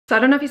So I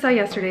don't know if you saw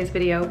yesterday's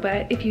video,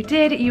 but if you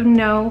did, you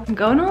know I'm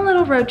going on a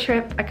little road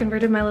trip. I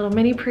converted my little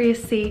mini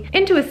Prius C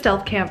into a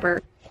stealth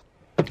camper.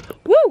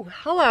 Woo!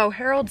 Hello,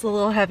 Harold's a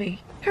little heavy.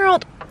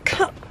 Harold,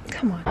 come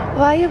on.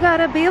 Why you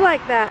gotta be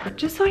like that?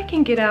 Just so I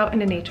can get out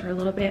into nature a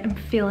little bit. I'm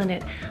feeling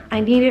it. I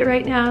need it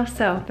right now,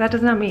 so that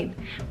does not mean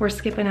we're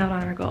skipping out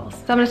on our goals.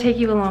 So I'm gonna take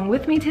you along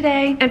with me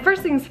today. And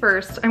first things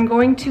first, I'm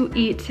going to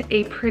eat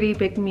a pretty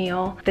big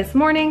meal this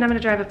morning. I'm gonna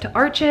drive up to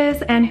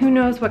Arches, and who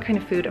knows what kind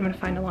of food I'm gonna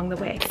find along the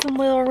way. Some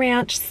little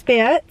ranch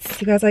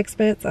spits. You guys like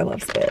spits? I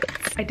love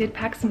spits. I did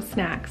pack some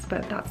snacks,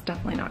 but that's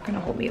definitely not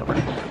gonna hold me over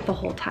the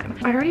whole time.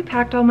 I already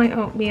packed all my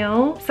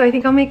oatmeal, so I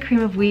think I'll make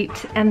cream of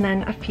wheat and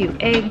then a few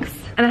eggs.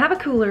 And I have a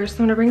cooler, so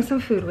I'm gonna bring some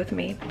food with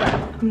me, but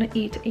I'm gonna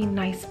eat a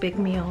nice big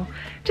meal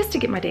just to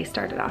get my day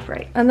started off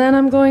right. And then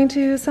I'm going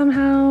to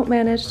somehow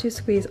manage to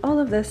squeeze all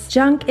of this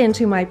junk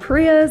into my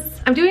Prius.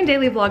 I'm doing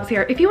daily vlogs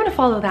here. If you wanna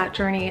follow that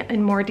journey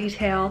in more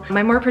detail,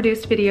 my more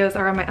produced videos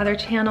are on my other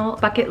channel,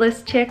 Bucket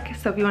List Chick,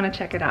 so if you wanna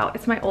check it out,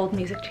 it's my old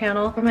music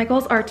channel, where my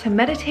goals are to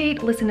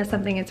meditate, listen to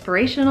something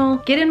inspirational,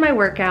 get in my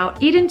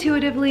workout, eat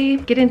intuitively,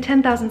 get in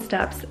 10,000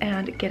 steps,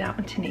 and get out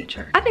into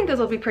nature. I think those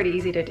will be pretty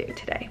easy to do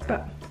today,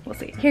 but we'll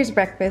see. Here's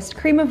breakfast.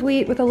 Cream of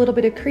wheat with a little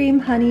bit of cream,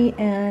 honey,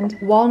 and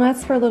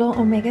walnuts for a little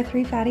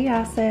omega-3 fatty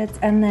acids,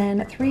 and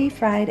then 3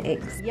 fried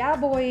eggs. Yeah,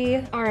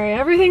 boy. All right,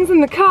 everything's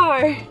in the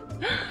car.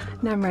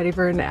 Now I'm ready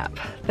for a nap.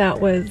 That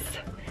was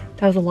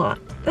a lot.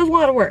 That was a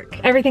lot of work.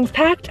 Everything's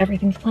packed,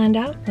 everything's planned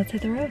out. Let's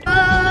hit the road.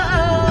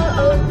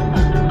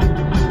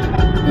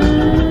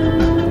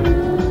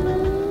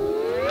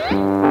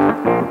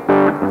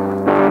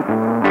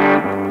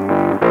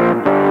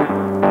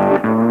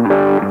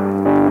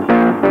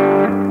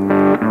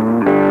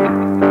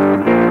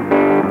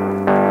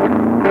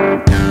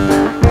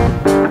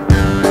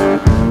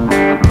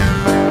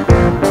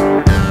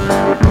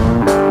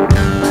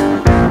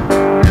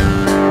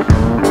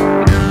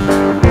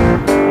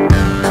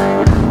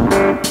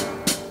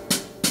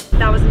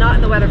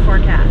 Weather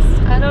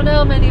forecast. I don't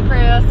know, mini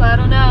Prius, I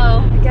don't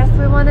know. I guess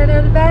we wanted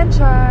an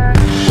adventure.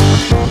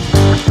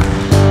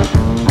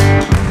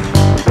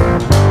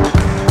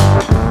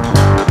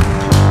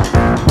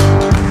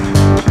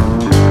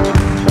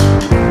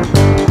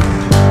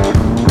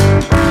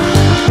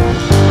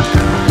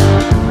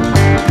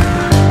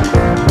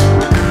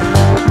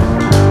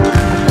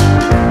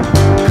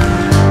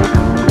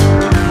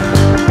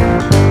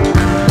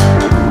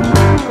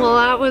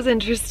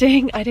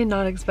 Interesting. I did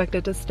not expect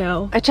it to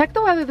snow. I checked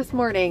the weather this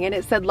morning and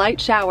it said light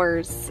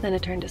showers, then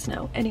it turned to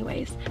snow.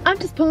 Anyways, I'm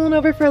just pulling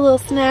over for a little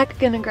snack,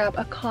 gonna grab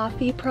a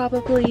coffee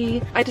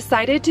probably. I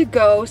decided to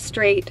go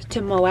straight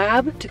to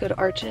Moab to go to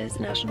Arches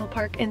National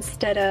Park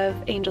instead of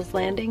Angel's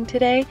Landing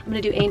today. I'm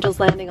gonna do Angel's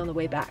Landing on the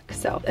way back.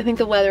 So I think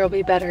the weather will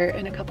be better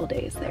in a couple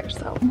days there.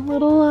 So a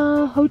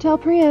little hotel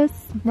Prius,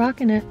 I'm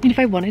rocking it. And if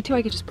I wanted to,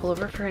 I could just pull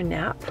over for a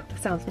nap.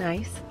 Sounds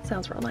nice.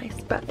 Sounds real nice,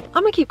 but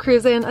I'm gonna keep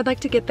cruising. I'd like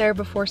to get there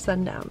before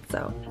sundown,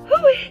 so.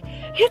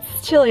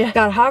 It's chilly. I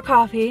got a hot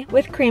coffee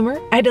with creamer.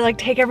 I had to like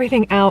take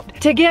everything out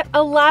to get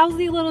a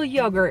lousy little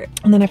yogurt.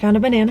 And then I found a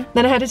banana.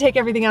 Then I had to take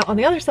everything out on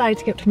the other side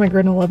to get to my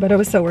granola, but it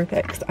was so worth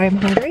it because I'm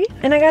hungry.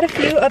 And I got a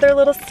few other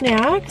little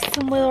snacks,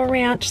 some little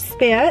ranch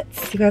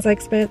spits. You guys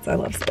like spits? I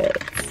love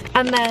spits.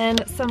 And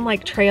then some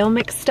like trail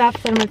mix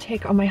stuff that I'm gonna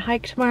take on my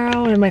hike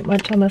tomorrow, and I might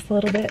munch on this a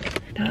little bit.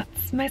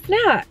 That's my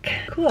snack.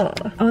 Cool.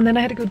 Oh, and then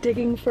I had to go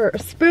digging for a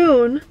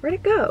spoon. Where'd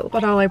it go?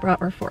 But all I brought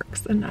were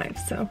forks and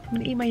knives, so I'm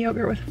gonna eat my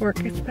yogurt with a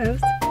fork, I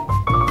suppose.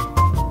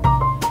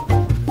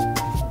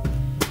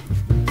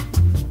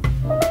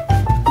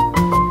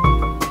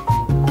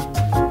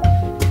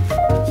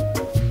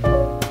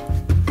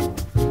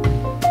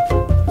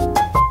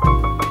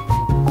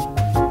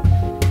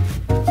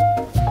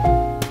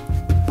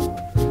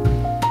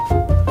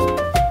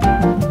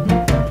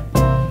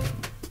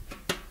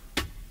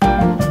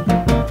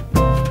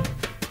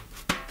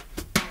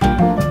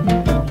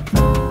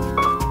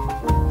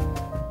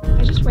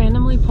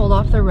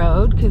 Off the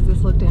road because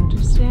this looked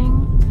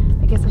interesting.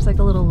 I guess there's like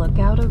a little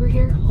lookout over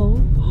here.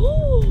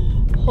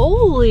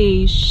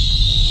 Holy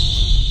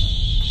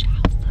sh!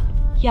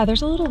 Yeah,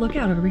 there's a little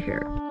lookout over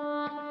here.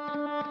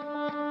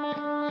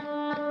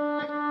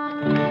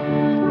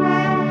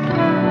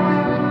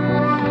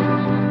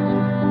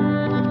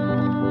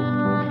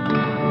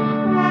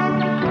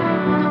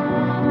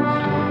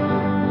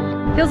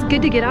 Feels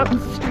good to get out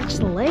and stretch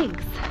the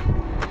legs.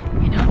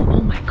 You know,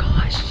 oh my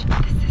gosh,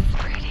 this is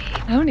pretty.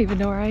 I don't even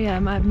know where I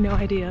am. I have no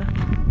idea.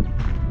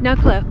 No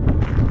clue.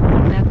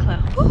 No clue.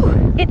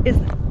 Ooh, it is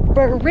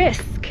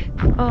brisk.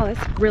 Oh, it's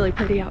really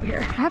pretty out here.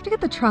 I have to get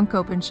the trunk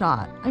open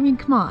shot. I mean,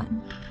 come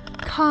on.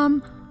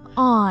 Come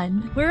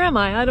on. Where am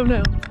I? I don't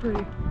know. It's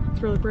pretty.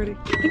 It's really pretty.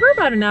 I think we're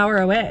about an hour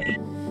away.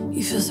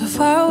 You feel so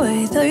far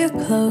away, though you're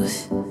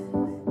close.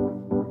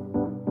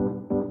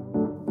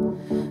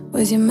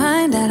 Where's your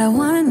mind at? I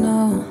wanna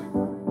know.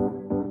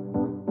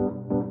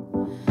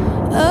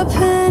 A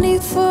penny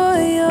for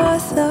your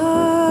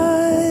thoughts.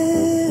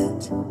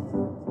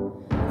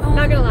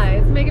 Not gonna lie,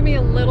 it's making me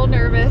a little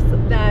nervous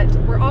that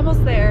we're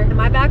almost there and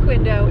my back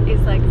window is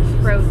like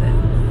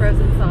frozen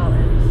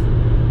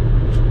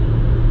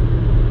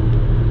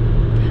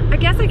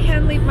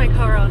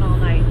car on all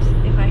night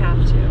if I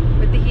have to,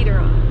 with the heater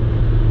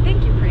on.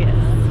 Thank you, Prius.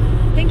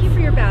 Thank you for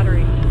your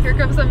battery. Here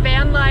comes some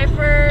van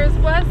lifers.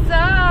 What's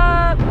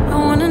up? I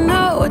wanna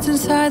know what's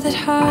inside that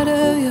heart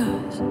of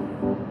yours.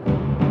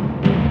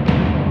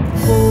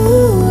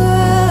 Ooh,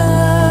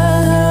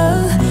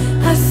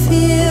 I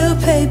feel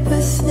paper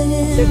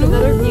thin. There's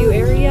another view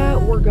area.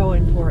 We're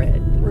going for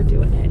it. We're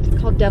doing it.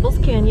 It's called Devil's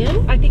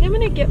Canyon. I think I'm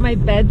gonna get my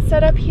bed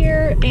set up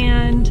here,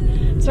 and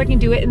so I can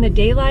do it in the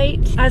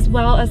daylight, as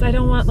well as I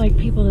don't want like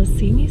people to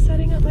see me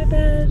setting up my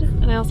bed.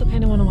 And I also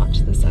kind of want to watch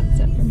the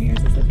sunset from here.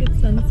 Is this a good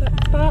sunset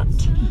spot?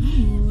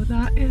 Ooh,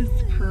 that is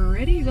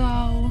pretty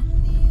though.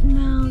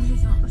 No, this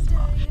is not the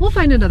spot. We'll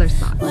find another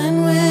spot.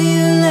 When will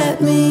you let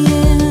me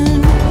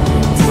in?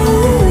 Do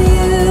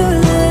you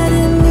let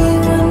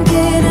anyone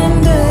get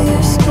under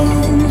your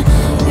skin?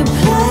 You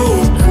play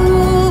it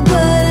cool,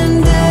 but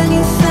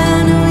underneath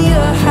I know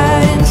you're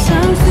hiding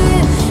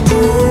something. Do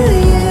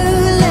you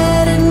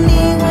let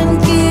anyone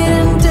get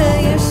under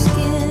your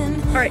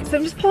skin? All right, so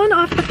I'm just pulling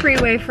off the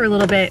freeway for a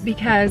little bit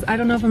because I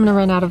don't know if I'm gonna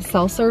run out of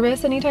cell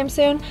service anytime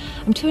soon.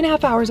 I'm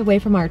 2.5 hours away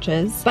from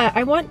Arches, but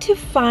I want to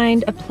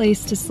find a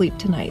place to sleep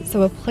tonight.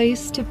 So a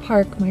place to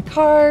park my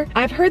car.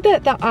 I've heard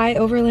that the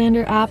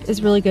iOverlander app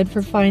is really good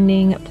for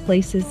finding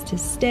places to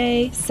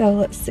stay. So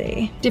let's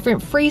see,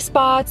 different free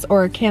spots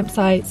or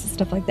campsites,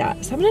 stuff like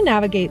that. So I'm gonna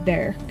navigate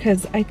there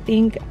because I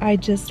think I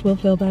just will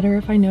feel better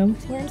if I know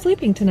where I'm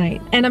sleeping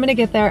tonight. And I'm gonna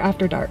get there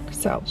after dark.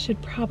 So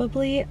should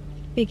probably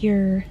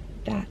figure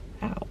that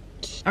out.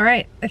 All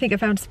right, I think I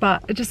found a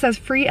spot. It just says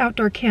free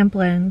outdoor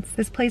camplands.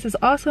 This place is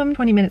awesome,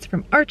 20 minutes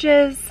from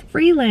Arches,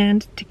 free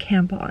land to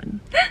camp on.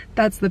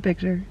 That's the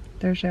picture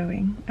they're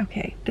showing.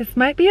 Okay, this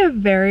might be a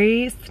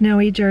very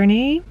snowy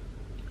journey.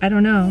 I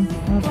don't know,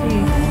 we'll see.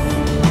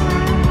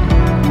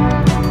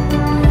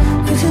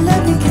 Would you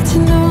let me get to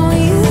know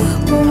you,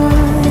 boy?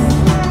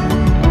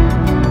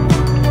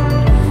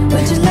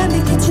 Would you let me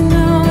get to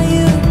know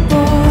you,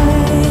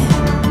 boy?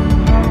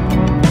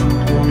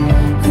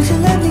 Would you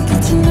let me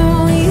get to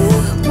know you,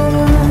 boy?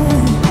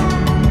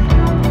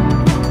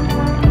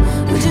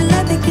 Would you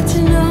let me get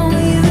to know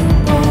you,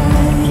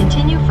 boy?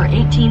 Continue for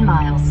 18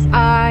 miles.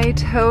 I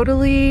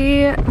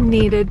totally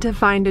needed to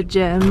find a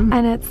gym,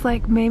 and it's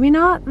like maybe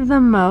not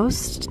the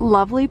most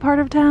lovely part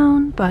of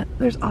town, but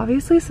there's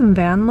obviously some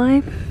van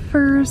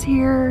lifers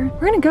here.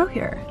 We're gonna go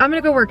here. I'm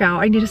gonna go work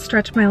out. I need to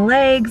stretch my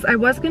legs. I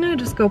was gonna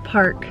just go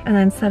park and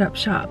then set up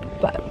shop,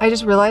 but I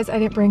just realized I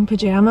didn't bring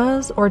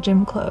pajamas or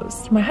gym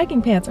clothes. My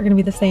hiking pants are gonna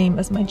be the same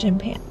as my gym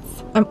pants.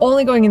 I'm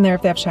only going in there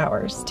if they have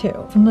showers too.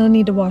 I'm gonna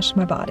need to wash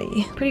my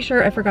body. Pretty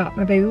sure I forgot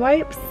my baby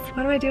wipes.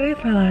 What am I doing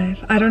with my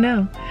life? I don't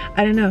know.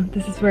 I don't know.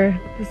 This is where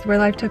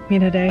life took me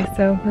today.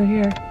 So we're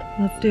here.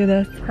 Let's do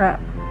this.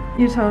 Crap.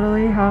 You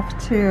totally have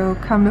to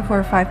come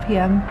before 5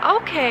 p.m.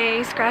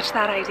 Okay, scratch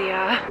that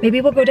idea.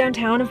 Maybe we'll go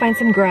downtown and find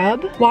some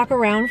grub, walk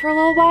around for a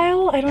little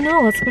while. I don't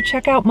know, let's go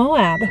check out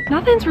Moab.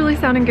 Nothing's really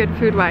sounding good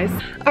food-wise.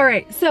 All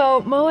right,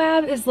 so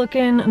Moab is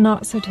looking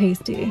not so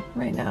tasty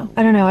right now.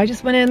 I don't know, I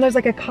just went in, there's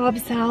like a Cobb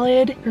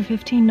salad for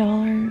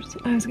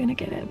 $15. I was gonna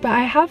get it, but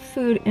I have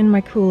food in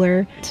my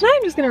cooler. Tonight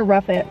I'm just gonna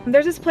rough it.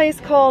 There's this place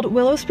called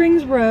Willow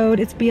Springs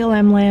Road. It's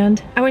BLM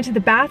land. I went to the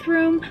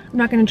bathroom. I'm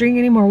not gonna drink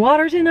any more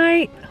water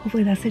tonight.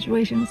 Hopefully that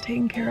situation is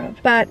taken care of.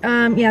 But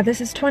yeah,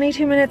 this is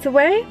 22 minutes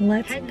away.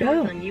 Let's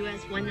go. On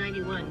US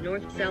 191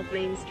 North South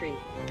Main Street.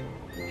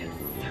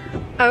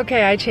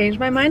 Okay, I changed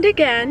my mind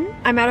again.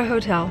 I'm at a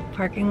hotel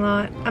parking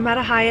lot. I'm at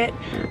a Hyatt.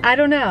 I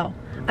don't know.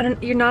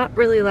 You're not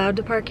really allowed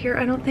to park here,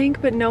 I don't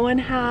think, but no one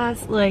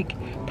has like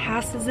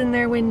passes in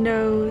their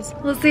windows.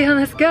 We'll see how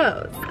this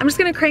goes. I'm just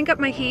gonna crank up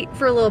my heat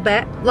for a little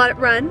bit, let it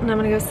run, and I'm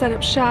gonna go set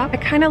up shop. I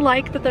kind of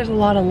like that there's a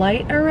lot of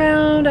light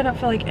around. I don't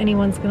feel like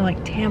anyone's gonna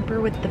like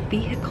tamper with the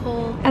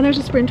vehicle. And there's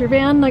a Sprinter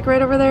van like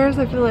right over there,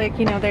 so I feel like,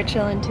 you know, they're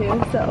chilling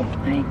too. So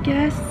I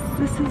guess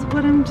this is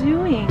what I'm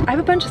doing. I have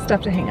a bunch of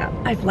stuff to hang up.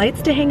 I have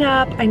lights to hang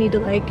up. I need to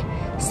like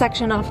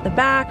section off the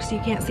back so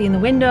you can't see in the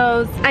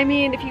windows. I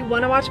mean, if you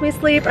want to watch me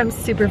sleep, I'm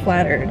super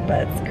flattered,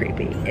 but it's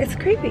creepy. It's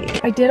creepy.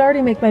 I did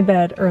already make my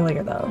bed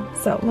earlier though,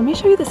 so let me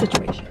show you the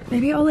situation.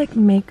 Maybe I'll like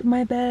make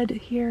my bed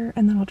here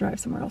and then I'll drive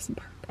somewhere else and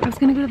park. I was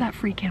gonna go to that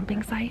free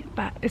camping site,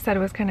 but it said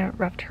it was kind of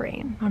rough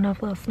terrain. I don't know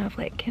if little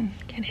Snowflake can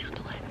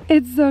handle it.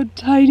 It's so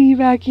tiny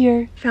back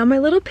here. Found my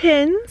little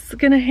pins.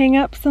 Gonna hang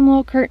up some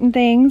little curtain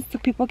things so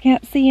people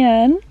can't see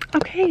in.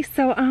 Okay,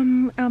 so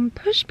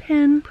push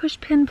pin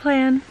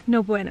plan,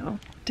 no bueno.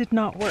 Did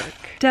not work.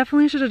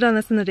 Definitely should have done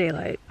this in the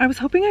daylight. I was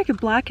hoping I could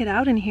black it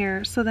out in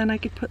here so then I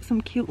could put some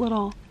cute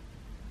little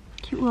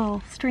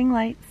string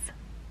lights.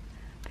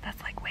 But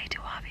that's like way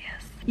too obvious.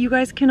 You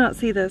guys cannot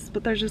see this,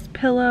 but there's just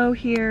pillow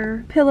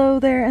here, pillow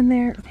there and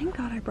there. Thank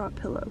God I brought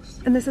pillows.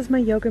 And this is my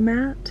yoga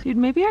mat. Dude,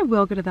 maybe I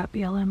will go to that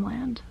BLM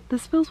land.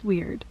 This feels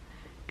weird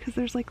because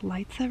there's like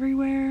lights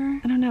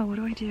everywhere. I don't know, what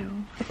do I do?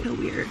 I feel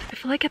weird. I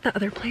feel like at the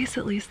other place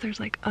at least there's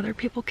like other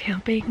people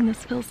camping and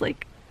this feels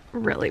like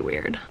really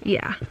weird.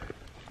 Yeah,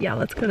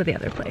 let's go to the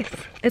other place.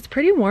 It's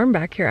pretty warm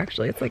back here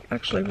actually. It's like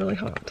actually really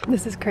hot.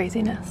 This is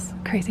craziness,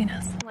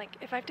 craziness. Like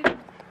if I have to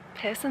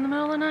piss in the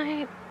middle of the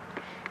night,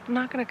 I'm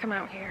not gonna come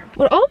out here.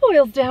 What all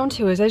boils down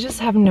to is I just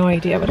have no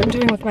idea what I'm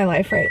doing with my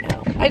life right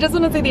now. I just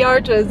want to see the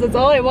arches, that's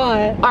all I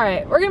want. All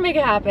right, we're gonna make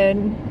it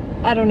happen.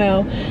 I don't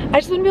know. I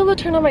just want to be able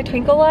to turn on my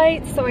twinkle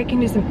lights so I can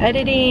do some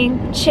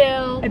editing,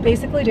 chill. I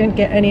basically didn't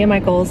get any of my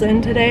goals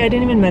in today. I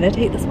didn't even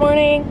meditate this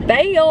morning.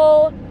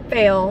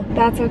 Fail.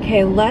 That's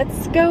okay.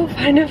 Let's go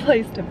find a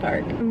place to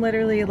park. I'm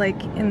literally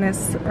like in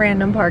this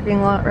random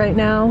parking lot right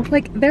now.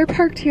 Like they're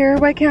parked here.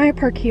 Why can't I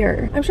park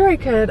here? I'm sure I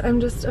could.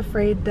 I'm just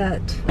afraid that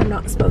I'm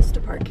not supposed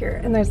to park here.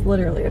 And there's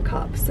literally a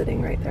cop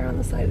sitting right there on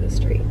the side of the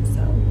street.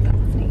 So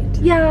that's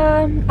neat.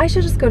 Yeah, I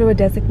should just go to a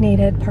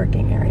designated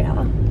parking area.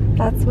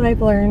 That's what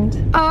I've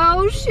learned.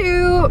 Oh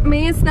shoot,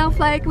 me and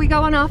Snowflake, we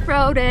going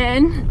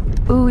off-roading.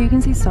 Ooh, you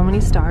can see so many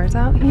stars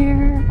out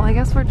here. Well, I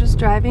guess we're just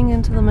driving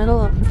into the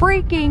middle of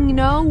freaking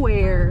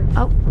nowhere.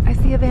 Oh, I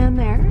see a van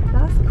there.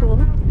 That's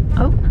cool.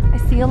 Oh, I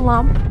see a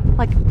lump,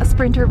 like a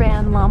Sprinter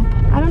van lump.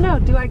 I don't know,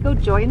 do I go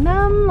join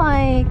them?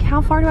 Like,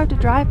 how far do I have to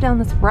drive down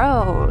this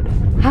road?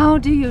 How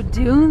do you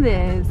do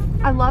this?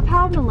 I love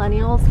how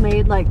millennials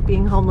made like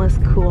being homeless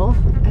cool.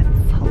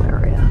 It's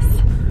hilarious.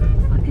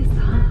 What is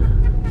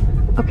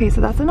that? Okay,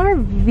 so that's an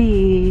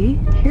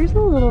RV. Here's a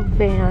little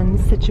van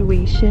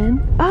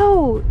situation.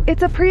 Oh,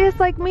 it's a Prius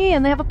like me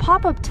and they have a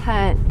pop-up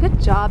tent. Good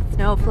job,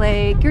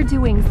 Snowflake. You're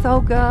doing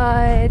so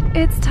good.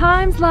 It's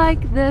times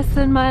like this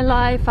in my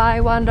life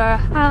I wonder,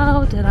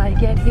 how did I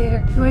get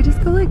here? Do I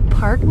just go like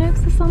park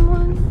next to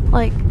someone?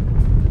 Like,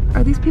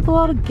 are these people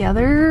all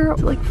together?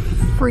 Is it like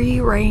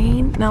free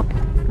reign? Nope,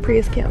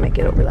 Prius can't make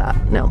it over that.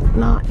 No,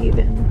 not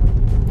even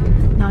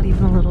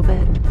a little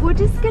bit. We're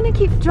just gonna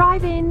keep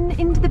driving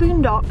into the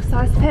boondocks,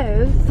 I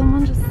suppose.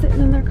 Someone just sitting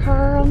in their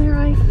car on their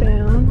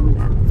iPhone.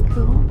 That's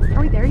cool.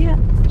 Are we there yet?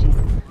 Jeez.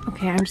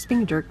 Okay, I'm just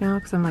being a jerk now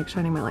because I'm like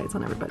shining my lights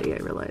on everybody, I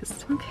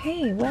realized.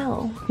 Okay,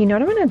 well, you know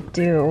what I'm gonna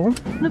do?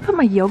 I'm gonna put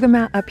my yoga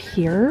mat up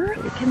here.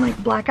 We can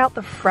like black out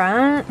the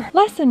front.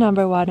 Lesson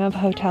number 1 of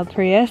Hotel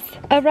Prius.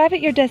 Arrive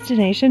at your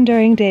destination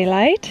during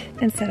daylight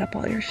and set up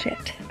all your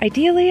shit.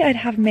 Ideally, I'd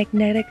have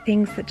magnetic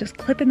things that just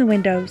clip in the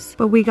windows.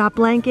 But we got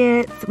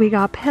blankets, we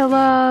got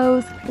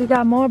pillows, we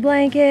got more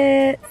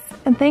blankets.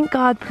 And thank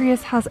God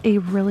Prius has a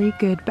really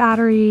good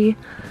battery,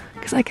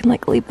 because I can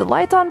like leave the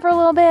lights on for a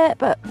little bit,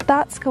 but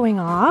that's going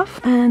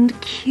off.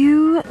 And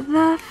cue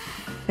the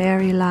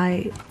fairy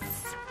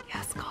lights.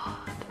 Yes,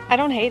 God. I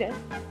don't hate it.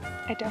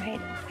 I don't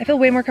hate it. I feel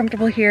way more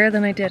comfortable here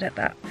than I did at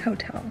that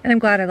hotel. And I'm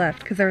glad I left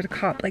because there was a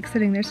cop like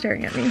sitting there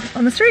staring at me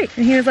on the street.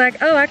 And he was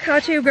like, oh, I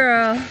caught you,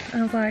 girl.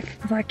 I was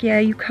like, yeah,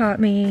 you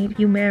caught me.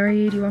 You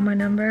married, you want my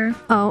number?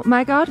 Oh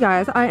my God,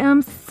 guys, I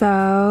am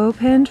so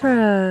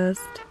Pinterest.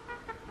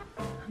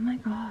 Oh my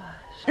gosh.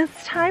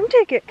 It's time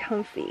to get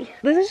comfy.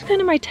 This is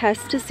kind of my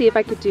test to see if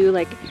I could do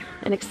like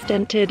an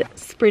extended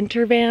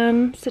Sprinter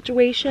van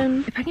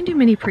situation. If I can do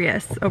mini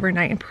Prius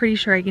overnight, I'm pretty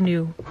sure I can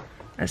do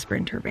a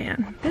Sprinter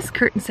van. This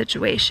curtain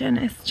situation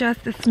is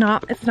just, it's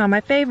not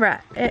my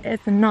favorite. It is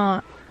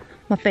not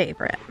my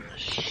favorite.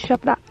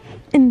 Shove that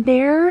in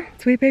there.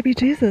 Sweet baby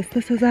Jesus,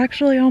 this is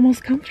actually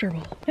almost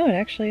comfortable. No, it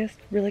actually is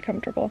really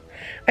comfortable.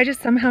 I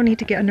just somehow need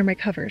to get under my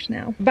covers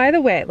now. By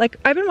the way, like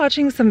I've been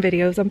watching some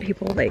videos on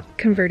people like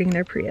converting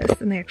their Prius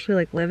and they actually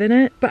like live in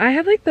it. But I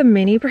have like the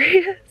mini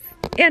Prius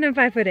and I'm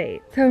 5'8".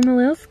 So I'm a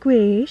little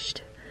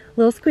squished.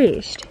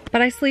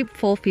 But I sleep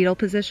full fetal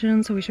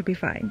position, so we should be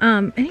fine.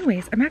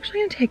 Anyways, I'm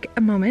actually gonna take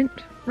a moment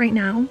right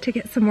now to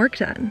get some work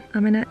done.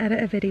 I'm gonna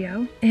edit a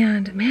video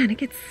and man, it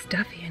gets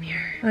stuffy in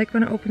here. I like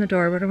wanna open the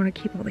door, but I wanna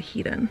keep all the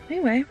heat in.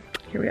 Anyway,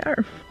 here we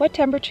are. What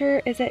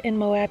temperature is it in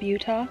Moab,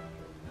 Utah?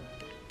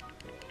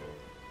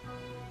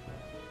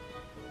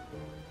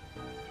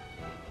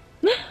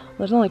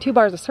 There's only 2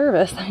 bars of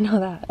service, I know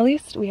that. At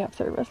least we have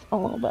service a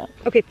little bit.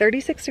 Okay,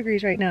 36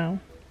 degrees right now,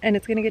 and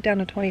it's gonna get down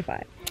to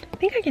 25. I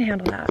think I can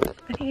handle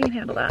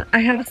that. I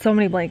have so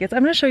many blankets.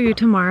 I'm gonna show you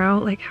tomorrow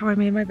like how I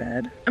made my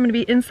bed. I'm gonna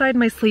be inside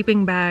my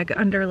sleeping bag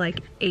under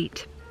like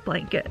 8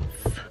 blankets.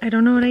 I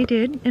don't know what I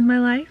did in my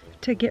life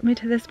to get me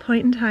to this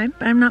point in time,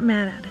 but I'm not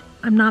mad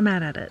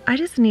at it. I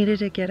just needed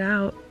to get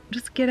out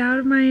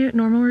of my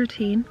normal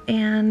routine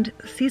and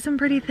see some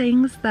pretty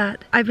things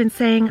that I've been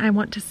saying I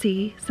want to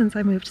see since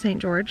I moved to St.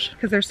 George,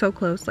 because they're so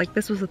close. Like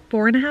this was a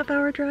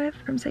 4.5-hour drive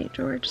from St.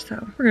 George, so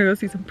we're gonna go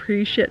see some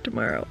pretty shit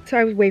tomorrow. So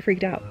I was way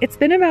freaked out. It's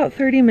been about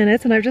 30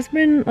 minutes and I've just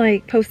been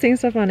like posting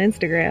stuff on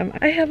Instagram.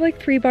 I have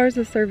like 3 bars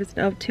of service,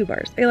 no, 2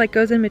 bars. It like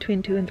goes in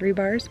between 2 and 3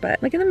 bars,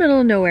 but like in the middle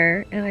of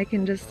nowhere, and I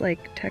can just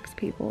like text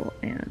people,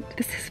 and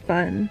this is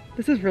fun.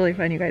 This is really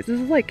fun, you guys. This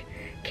is like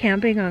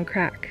camping on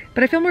crack,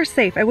 but I feel more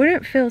safe. I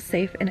wouldn't feel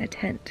safe in a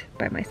tent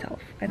by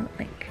myself, I don't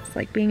think. It's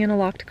like being in a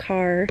locked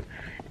car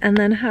and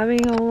then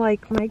having all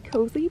like my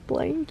cozy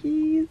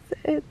blankies.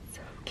 It's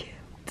so cute.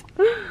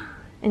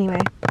 Anyway,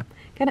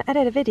 gonna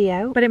edit a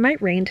video, but it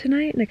might rain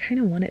tonight and I kind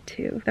of want it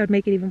to. That would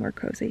make it even more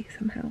cozy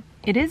somehow.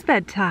 It is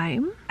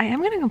bedtime. I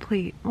am gonna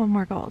complete one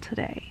more goal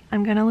today.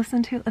 I'm gonna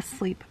listen to a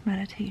sleep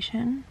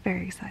meditation.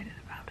 Very excited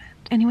about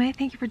it. Anyway,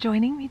 thank you for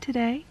joining me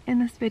today in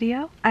this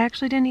video. I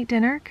actually didn't eat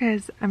dinner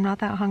because I'm not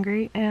that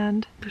hungry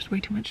and there's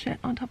way too much shit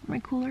on top of my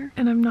cooler.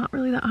 And I'm not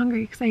really that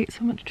hungry because I ate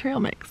so much trail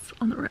mix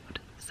on the road.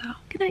 So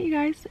good night, you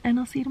guys, and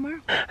I'll see you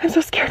tomorrow. I'm so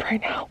scared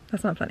right now.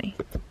 That's not funny.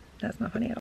 That's not funny at all.